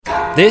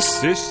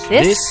This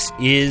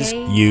is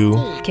you.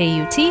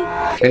 KUT.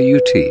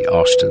 KUT,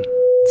 Austin.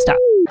 Stop.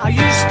 I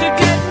used to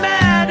get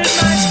mad at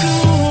my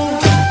school.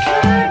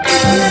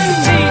 The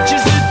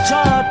teachers that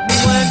taught me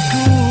weren't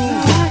cool.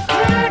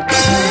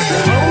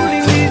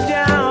 Holding me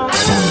down,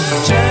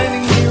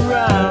 turning me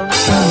round,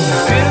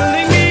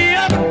 filling me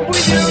up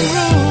with your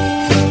rule.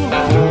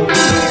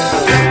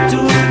 To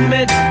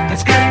admit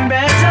it's getting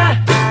better,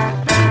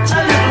 a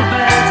little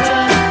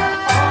better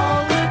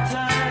all the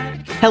time.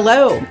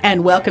 Hello,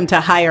 and welcome to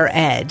Higher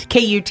Ed,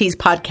 KUT's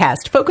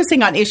podcast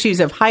focusing on issues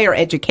of higher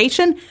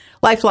education,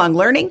 lifelong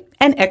learning,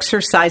 and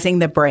exercising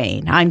the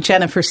brain. I'm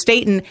Jennifer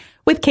Stayton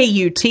with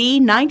KUT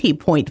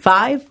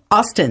 90.5,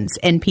 Austin's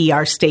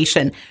NPR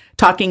station,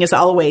 talking as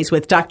always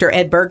with Dr.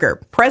 Ed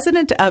Berger,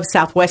 president of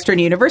Southwestern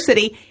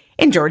University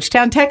in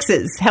Georgetown,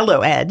 Texas.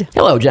 Hello, Ed.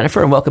 Hello,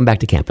 Jennifer, and welcome back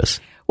to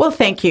campus. Well,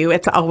 thank you.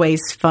 It's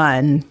always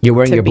fun. You're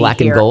wearing your black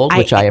here. and gold,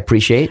 which I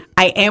appreciate.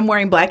 I am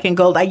wearing black and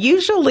gold. I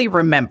usually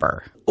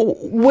remember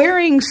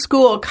wearing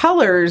school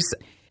colors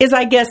is,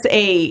 I guess,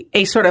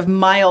 a sort of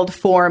mild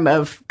form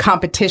of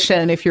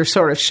competition if you're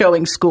sort of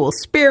showing school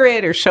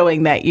spirit or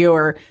showing that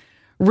you're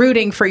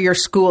rooting for your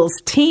school's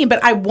team.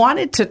 But I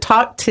wanted to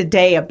talk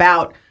today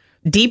about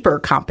deeper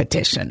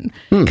competition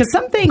because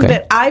something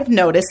that I've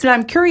noticed, and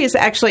I'm curious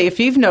actually if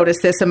you've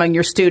noticed this among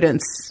your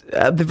students,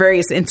 the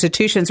various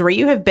institutions where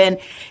you have been,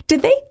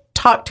 did they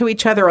talk to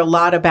each other a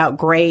lot about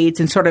grades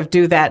and sort of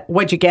do that,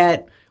 what'd you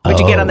get? What'd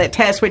you get on that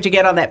test? What'd you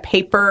get on that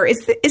paper?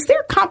 Is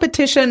there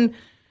competition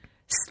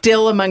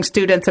still among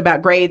students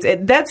about grades?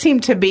 That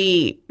seemed to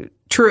be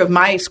true of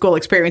my school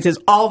experiences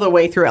all the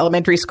way through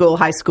elementary school,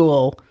 high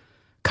school,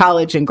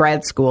 college, and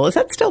grad school. Is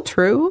that still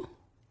true?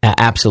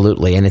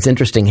 Absolutely. And it's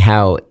interesting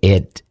how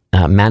it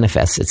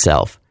manifests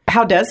itself.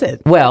 How does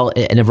it? Well,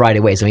 in a variety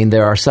of ways. I mean,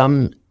 there are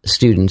some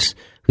students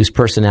whose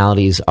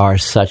personalities are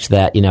such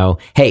that,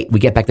 hey, we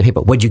get back the paper.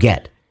 What'd you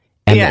get?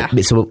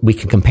 And so we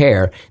can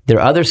compare. There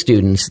are other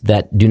students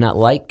that do not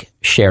like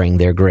sharing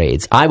their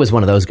grades. I was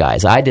one of those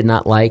guys. I did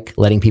not like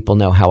letting people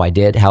know how I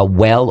did, how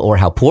well or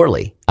how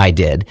poorly I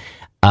did.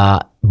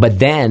 But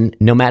then,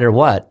 no matter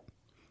what,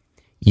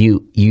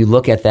 you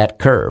look at that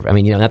curve. I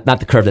mean, not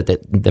the curve that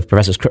the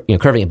professor's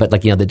curving it, but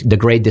like, the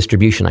grade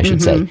distribution, I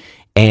should say.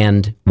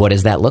 And what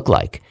does that look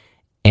like?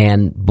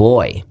 And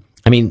boy,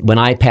 I mean, when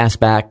I pass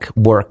back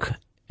work,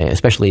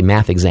 especially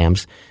math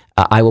exams,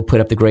 I will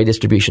put up the grade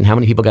distribution. How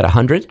many people got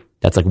 100?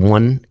 That's like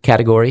one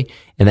category.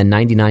 And then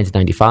 99 to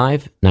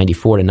 95,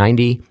 94 to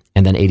 90,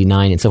 and then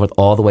 89 and so forth,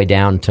 all the way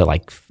down to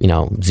like,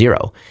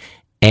 0.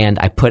 And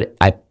I put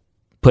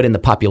in the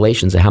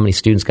populations of how many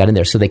students got in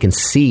there so they can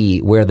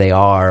see where they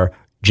are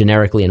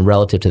generically and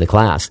relative to the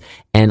class.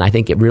 And I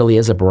think it really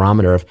is a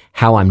barometer of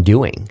how I'm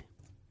doing.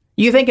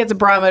 You think it's a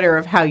barometer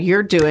of how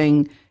you're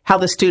doing, how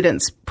the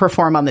students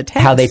perform on the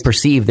test? How they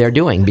perceive they're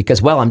doing.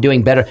 Because, I'm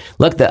doing better.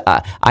 Look,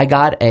 I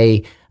got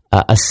a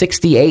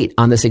 68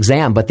 on this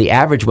exam, but the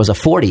average was a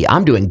 40.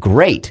 I'm doing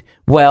great.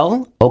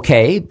 Well,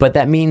 okay, but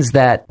that means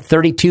that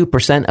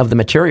 32% of the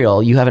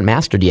material you haven't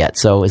mastered yet.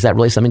 So is that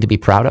really something to be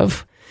proud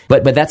of?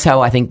 But that's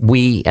how I think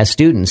we as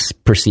students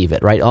perceive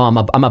it, right? Oh,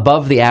 I'm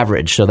above the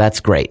average, so that's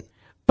great.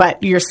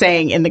 But you're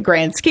saying in the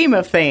grand scheme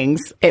of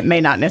things, it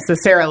may not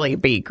necessarily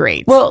be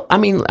great. Well, I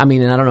mean, and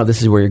I don't know if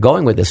this is where you're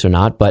going with this or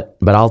not, but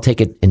I'll take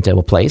it into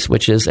a place,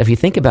 which is if you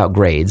think about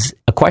grades,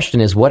 a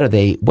question is what are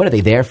they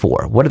there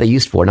for? What are they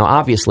used for? Now,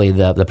 obviously,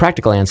 the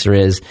practical answer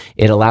is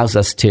it allows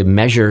us to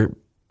measure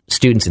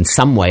students in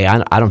some way.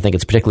 I don't think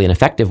it's particularly an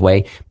effective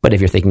way, but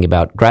if you're thinking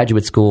about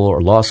graduate school or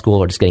law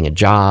school or just getting a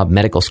job,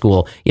 medical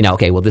school,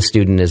 this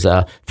student is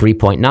a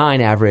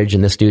 3.9 average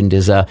and this student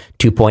is a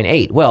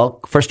 2.8. Well,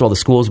 first of all, the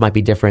schools might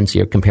be different, so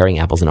you're comparing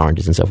apples and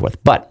oranges and so forth.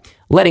 But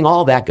letting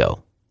all that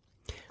go,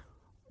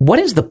 what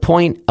is the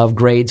point of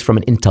grades from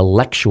an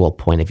intellectual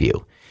point of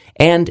view?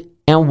 And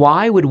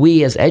why would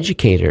we as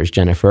educators,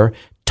 Jennifer,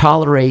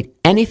 tolerate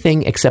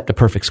anything except a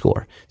perfect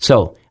score?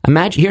 So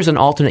imagine, here's an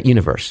alternate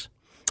universe.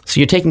 So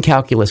you're taking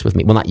calculus with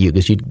me. Well, not you,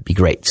 because you'd be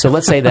great. So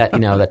let's say that,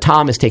 that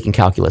Tom is taking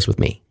calculus with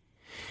me.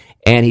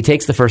 And he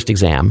takes the first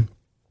exam,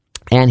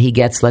 and he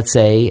gets, let's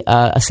say,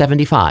 a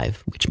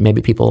 75, which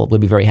maybe people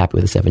would be very happy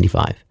with a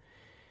 75.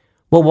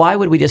 Well, why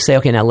would we just say,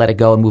 okay, now let it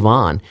go and move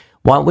on?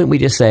 Why wouldn't we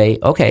just say,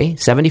 okay,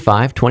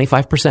 75,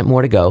 25%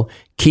 more to go,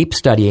 keep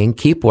studying,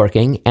 keep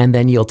working, and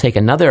then you'll take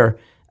another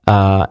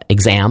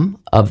exam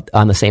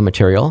on the same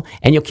material,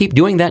 and you'll keep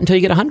doing that until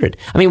you get 100.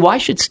 I mean, why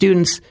should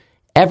students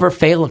ever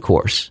fail a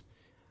course?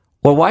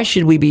 Or why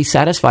should we be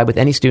satisfied with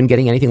any student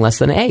getting anything less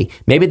than an A?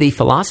 Maybe the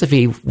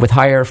philosophy with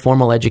higher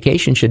formal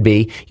education should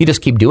be, you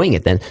just keep doing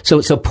it then.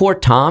 So poor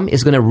Tom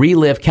is going to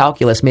relive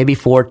calculus maybe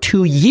for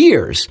 2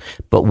 years.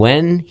 But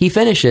when he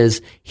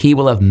finishes, he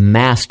will have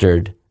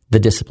mastered the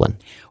discipline.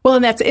 Well,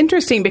 and that's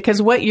interesting because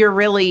what you're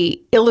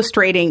really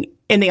illustrating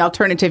in the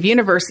alternative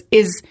universe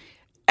is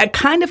a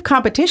kind of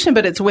competition,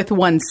 but it's with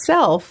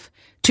oneself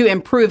to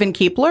improve and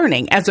keep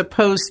learning, as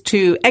opposed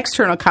to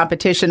external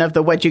competition of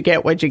the what'd you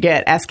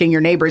get, asking your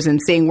neighbors and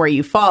seeing where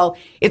you fall.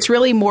 It's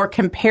really more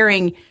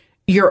comparing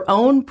your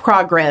own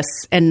progress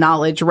and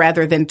knowledge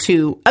rather than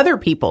to other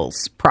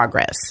people's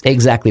progress.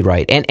 Exactly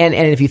right. And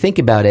if you think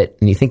about it,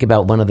 and you think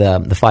about one of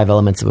the 5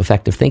 elements of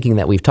effective thinking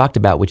that we've talked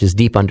about, which is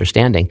deep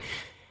understanding,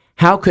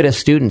 how could a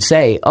student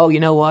say, oh, you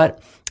know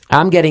what,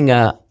 I'm getting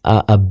a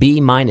B-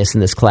 in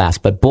this class,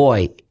 but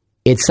boy,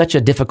 it's such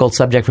a difficult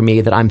subject for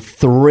me that I'm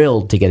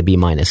thrilled to get a B-.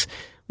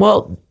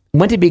 Well,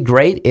 wouldn't it be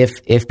great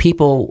if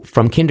people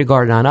from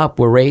kindergarten on up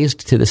were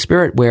raised to the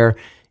spirit where,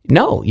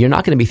 no, you're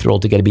not going to be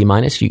thrilled to get a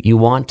B-. You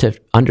want to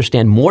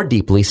understand more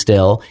deeply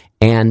still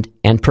and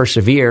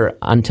persevere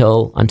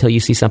until you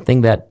see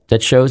something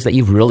that shows that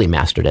you've really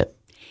mastered it.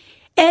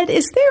 Ed,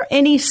 is there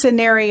any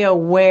scenario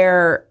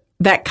where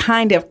that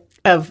kind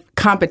of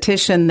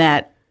competition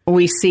that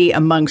we see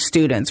among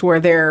students, where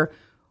they're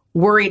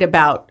worried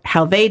about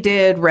how they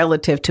did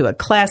relative to a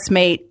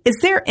classmate, is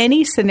there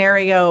any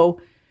scenario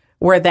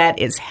where that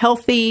is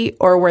healthy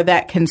or where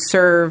that can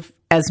serve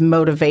as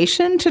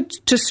motivation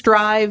to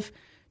strive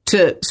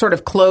to sort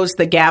of close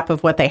the gap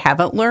of what they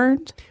haven't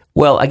learned?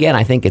 Well, again,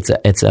 I think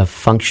it's a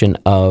function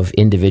of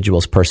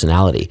individuals'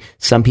 personality.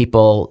 Some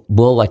people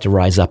will like to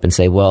rise up and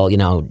say, well, you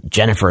know,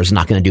 Jennifer's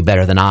not going to do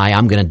better than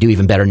I'm going to do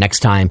even better next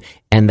time.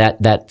 And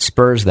that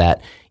spurs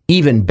that.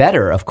 Even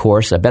better, of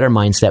course, a better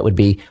mindset would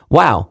be,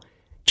 wow,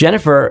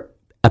 Jennifer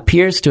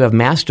appears to have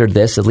mastered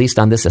this, at least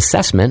on this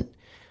assessment.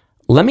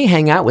 Let me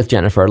hang out with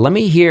Jennifer. Let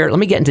me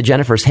get into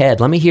Jennifer's head.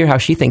 Let me hear how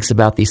she thinks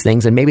about these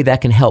things, and maybe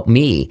that can help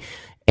me.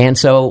 And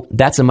so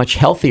that's a much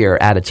healthier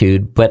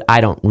attitude, but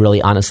I don't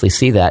really honestly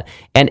see that.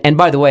 And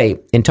by the way,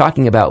 in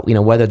talking about, you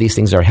know, whether these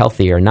things are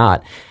healthy or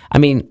not, I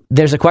mean,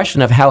 there's a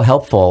question of how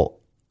helpful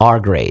are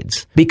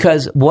grades.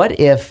 Because what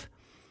if,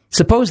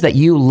 suppose that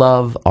you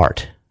love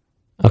art,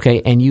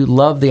 okay, and you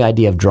love the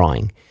idea of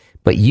drawing,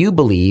 but you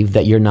believe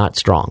that you're not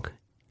strong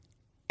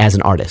as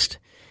an artist,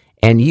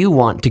 and you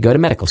want to go to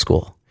medical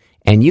school,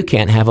 and you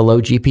can't have a low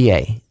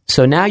GPA.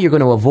 So now you're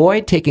going to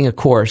avoid taking a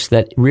course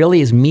that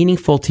really is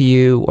meaningful to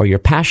you or you're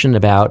passionate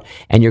about,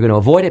 and you're going to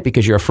avoid it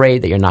because you're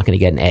afraid that you're not going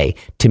to get an A.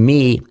 To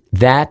me,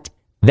 that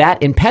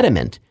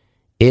impediment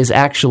is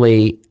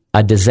actually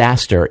a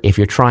disaster if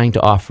you're trying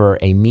to offer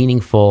a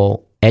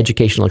meaningful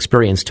educational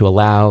experience to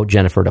allow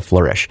Jennifer to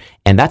flourish.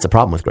 And that's a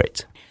problem with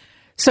grades.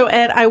 So,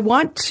 Ed, I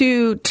want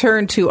to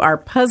turn to our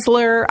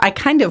puzzler. I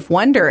kind of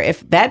wonder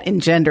if that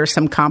engenders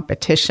some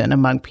competition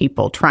among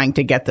people trying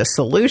to get the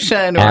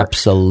solution.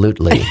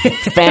 Absolutely.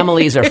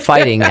 Families are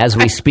fighting as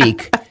we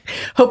speak.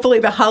 Hopefully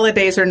the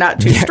holidays are not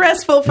too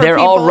stressful for They're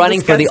people. They're all running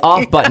for the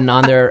off button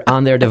on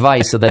their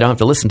device so they don't have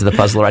to listen to the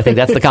puzzler. I think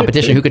that's the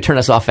competition. Who could turn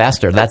us off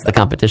faster? That's the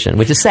competition,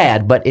 which is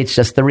sad, but it's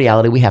just the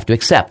reality we have to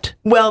accept.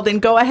 Well, then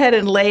go ahead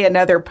and lay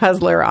another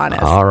puzzler on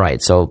us. All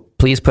right. So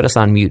please put us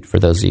on mute for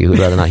those of you who'd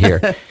rather not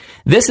hear.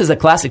 This is a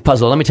classic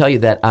puzzle. Let me tell you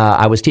that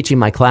I was teaching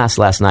my class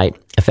last night,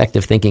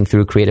 Effective Thinking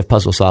Through Creative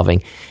Puzzle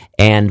Solving,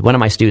 and one of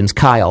my students,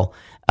 Kyle,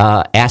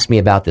 asked me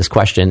about this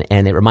question,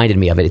 and it reminded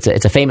me of it.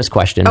 It's a famous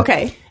question.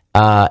 Okay.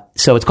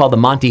 So it's called the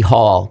Monty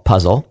Hall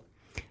puzzle.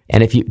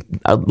 And if you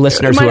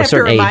listeners who are a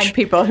certain age, remind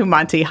people who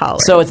Monty Hall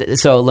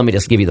is. So let me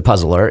just give you the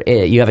puzzler.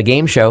 You have a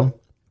game show,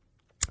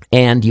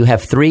 and you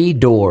have 3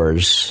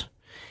 doors,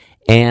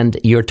 and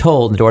you're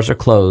told the doors are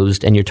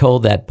closed, and you're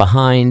told that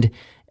behind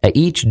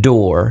each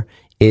door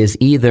is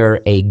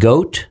either a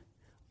goat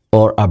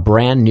or a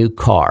brand new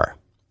car.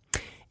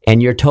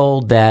 And you're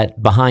told that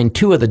behind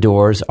 2 of the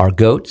doors are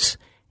goats,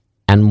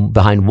 and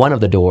behind one of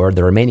the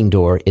remaining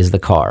door, is the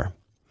car.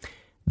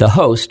 The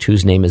host,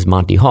 whose name is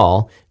Monty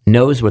Hall,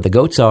 knows where the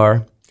goats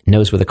are,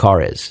 knows where the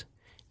car is.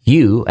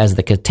 You, as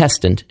the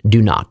contestant,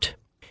 do not.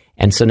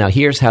 And so now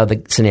here's how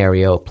the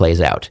scenario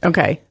plays out.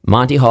 Okay.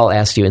 Monty Hall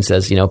asks you and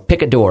says, you know,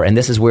 pick a door. And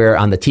this is where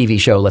on the TV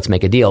show, Let's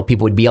Make a Deal,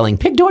 people would be yelling,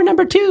 pick door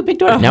number 2, pick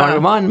door number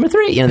 1, number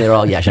 3. And they're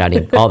all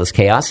shouting all this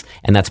chaos.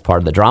 And that's part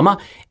of the drama.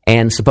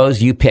 And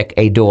suppose you pick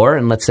a door,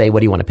 and let's say,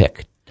 what do you want to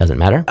pick? Doesn't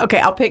matter. Okay,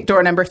 I'll pick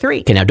door number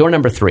 3. Okay, now door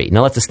number 3.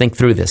 Now let's just think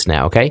through this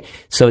now, okay?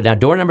 So now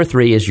door number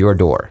 3 is your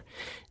door.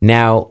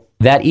 Now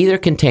that either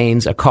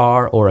contains a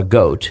car or a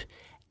goat,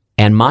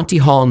 and Monty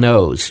Hall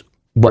knows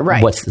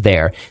what's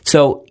there.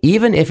 So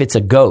even if it's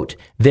a goat,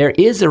 there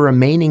is a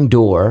remaining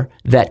door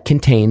that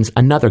contains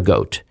another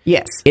goat.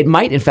 Yes. It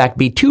might, in fact,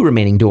 be 2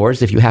 remaining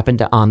doors if you happen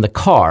to on the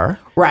car.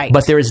 Right.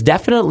 But there is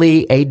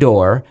definitely a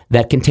door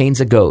that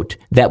contains a goat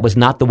that was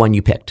not the one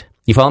you picked.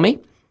 You follow me?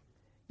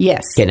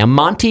 Yes. Okay, now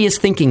Monty is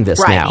thinking this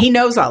now. Right, he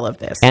knows all of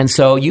this. And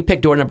so you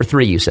picked door number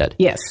 3, you said?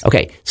 Yes.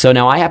 Okay, so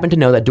now I happen to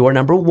know that door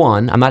number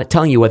 1, I'm not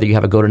telling you whether you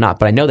have a goat or not,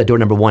 but I know that door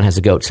number 1 has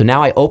a goat. So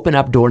now I open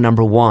up door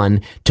number 1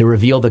 to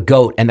reveal the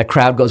goat, and the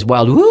crowd goes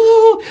wild,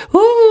 woo,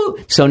 woo.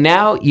 So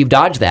now you've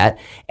dodged that,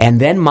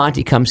 and then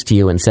Monty comes to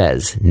you and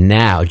says,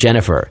 now,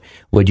 Jennifer,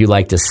 would you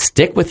like to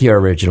stick with your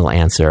original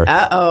answer?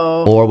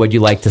 Uh-oh. Or would you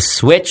like to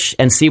switch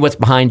and see what's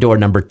behind door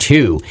number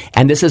 2?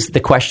 And this is the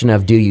question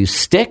of, do you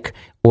stick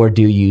or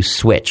do you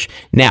switch?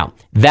 Now,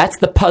 that's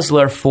the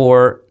puzzler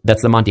for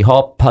that's the Monty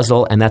Hall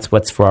puzzle, and that's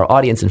what's for our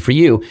audience and for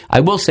you. I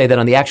will say that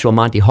on the actual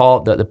Monty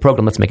Hall, the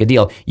program, Let's Make a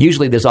Deal,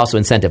 usually there's also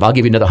incentive. I'll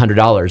give you another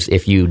 $100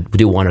 if you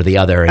do one or the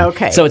other. And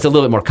okay. So it's a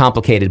little bit more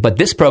complicated. But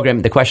this program,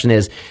 the question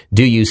is,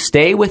 do you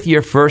stay with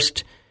your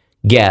first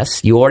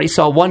guess? You already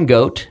saw one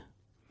goat.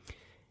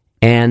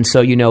 And so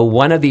you know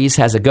one of these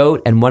has a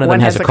goat and one of them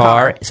has a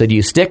car. So do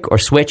you stick or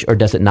switch, or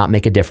does it not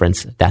make a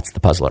difference? That's the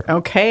puzzler.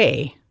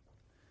 Okay.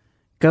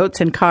 Goats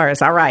and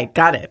cars. All right.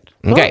 Got it.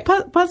 Okay.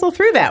 We'll puzzle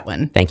through that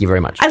one. Thank you very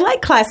much. I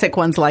like classic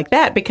ones like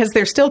that because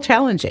they're still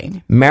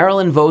challenging.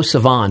 Marilyn Vaux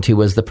Savant, who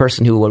was the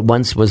person who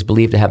once was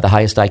believed to have the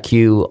highest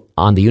IQ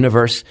on the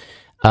universe,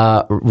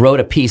 wrote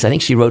a piece. I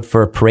think she wrote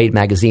for Parade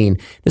magazine.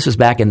 This was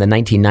back in the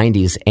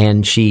 1990s,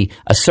 and she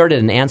asserted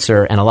an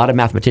answer, and a lot of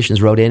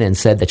mathematicians wrote in and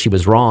said that she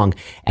was wrong.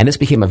 And this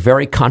became a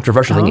very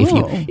controversial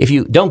thing. If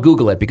you don't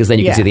Google it, because then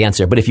you can see the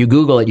answer, but if you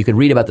Google it, you could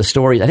read about the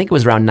stories. I think it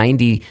was around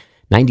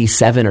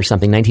 97 or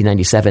something,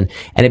 1997,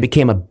 and it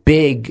became a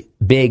big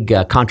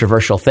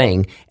controversial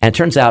thing. And it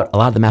turns out a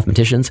lot of the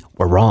mathematicians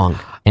were wrong,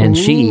 and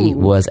she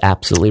was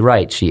absolutely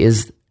right. She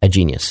is a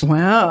genius.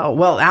 Wow.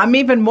 Well, I'm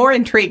even more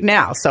intrigued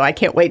now, so I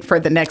can't wait for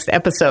the next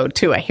episode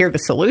to hear the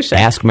solution.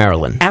 Ask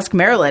Marilyn. Ask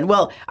Marilyn.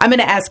 Well, I'm going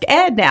to ask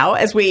Ed now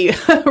as we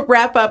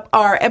wrap up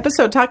our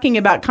episode talking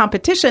about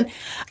competition.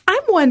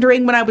 I'm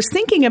wondering, when I was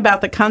thinking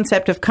about the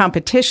concept of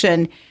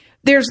competition,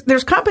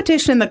 there's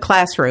competition in the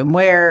classroom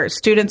where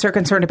students are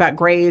concerned about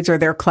grades or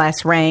their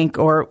class rank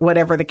or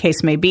whatever the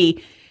case may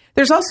be.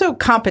 There's also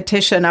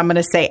competition, I'm going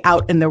to say,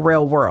 out in the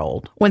real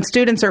world. When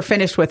students are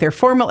finished with their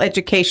formal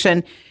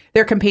education,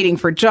 they're competing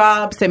for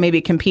jobs. They may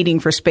be competing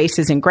for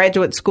spaces in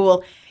graduate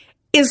school.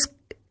 Is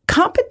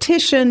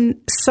competition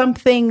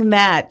something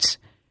that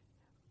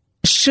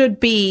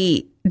should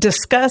be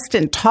discussed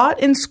and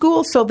taught in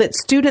school so that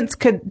students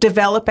could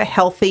develop a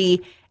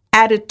healthy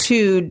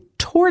attitude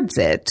towards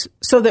it,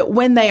 so that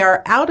when they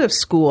are out of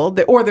school,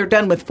 or they're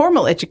done with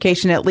formal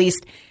education at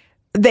least,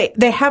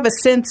 they have a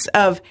sense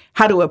of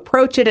how to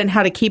approach it and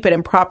how to keep it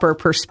in proper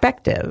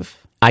perspective?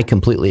 I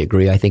completely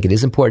agree. I think it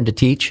is important to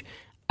teach.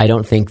 I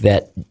don't think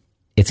that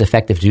it's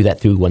effective to do that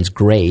through one's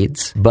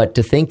grades, but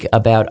to think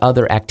about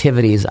other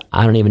activities,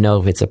 I don't even know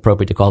if it's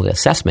appropriate to call it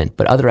assessment,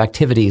 but other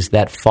activities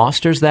that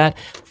fosters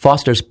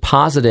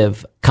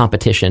positive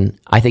competition,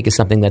 I think is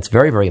something that's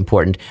very, very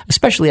important,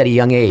 especially at a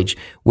young age,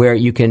 where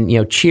you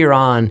can, cheer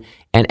on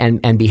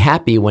and be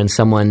happy when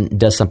someone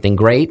does something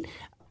great,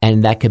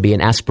 and that could be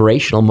an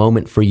aspirational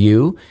moment for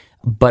you.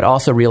 But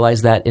also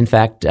realize that, in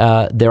fact,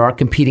 there are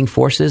competing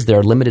forces. There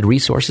are limited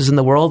resources in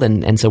the world,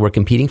 and so we're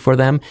competing for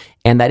them,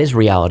 and that is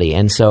reality.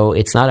 And so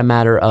it's not a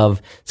matter of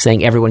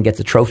saying everyone gets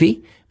a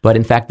trophy, but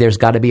in fact, there's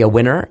got to be a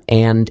winner,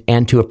 and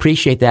to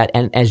appreciate that.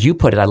 And as you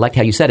put it, I liked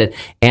how you said it,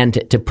 and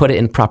to put it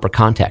in proper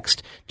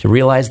context, to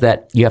realize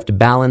that you have to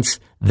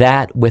balance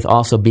that with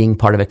also being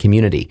part of a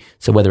community.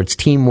 So whether it's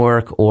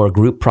teamwork or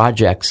group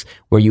projects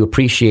where you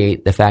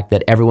appreciate the fact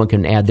that everyone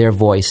can add their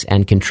voice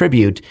and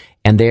contribute,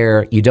 and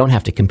there you don't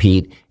have to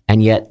compete,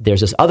 and yet there's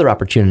this other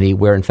opportunity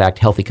where, in fact,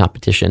 healthy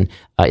competition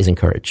is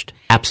encouraged.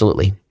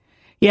 Absolutely.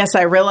 Yes,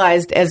 I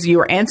realized as you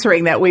were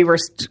answering that we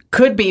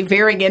could be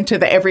veering into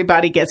the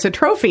everybody gets a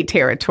trophy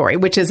territory,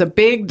 which is a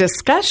big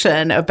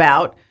discussion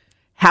about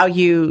how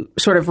you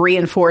sort of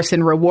reinforce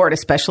and reward,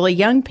 especially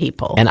young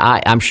people. And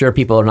I'm sure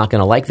people are not going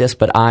to like this,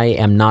 but I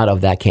am not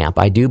of that camp.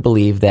 I do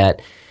believe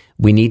that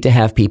we need to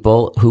have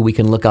people who we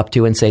can look up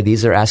to and say,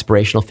 these are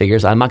aspirational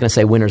figures. I'm not going to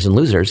say winners and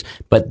losers,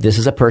 but this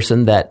is a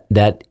person that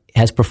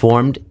has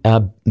performed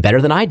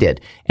better than I did.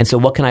 And so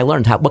what can I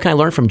learn? What can I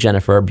learn from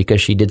Jennifer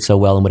because she did so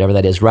well and whatever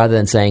that is, rather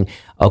than saying,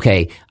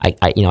 okay,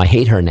 I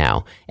hate her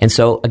now. And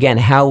so again,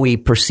 how we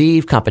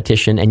perceive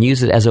competition and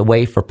use it as a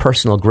way for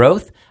personal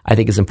growth, I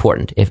think is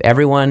important. If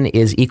everyone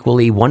is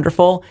equally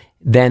wonderful,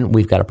 then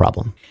we've got a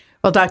problem.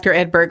 Well, Dr.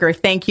 Ed Berger,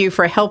 thank you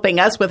for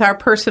helping us with our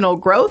personal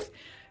growth.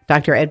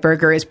 Dr. Ed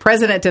Berger is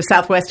president of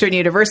Southwestern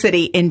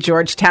University in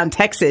Georgetown,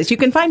 Texas. You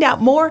can find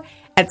out more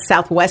at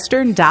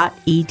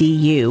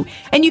southwestern.edu.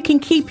 And you can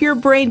keep your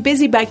brain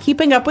busy by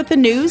keeping up with the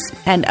news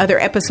and other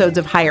episodes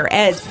of Higher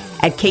Ed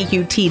at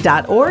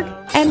KUT.org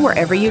and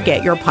wherever you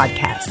get your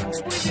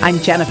podcasts. I'm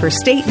Jennifer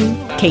Stayton,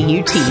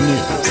 KUT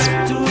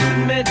News.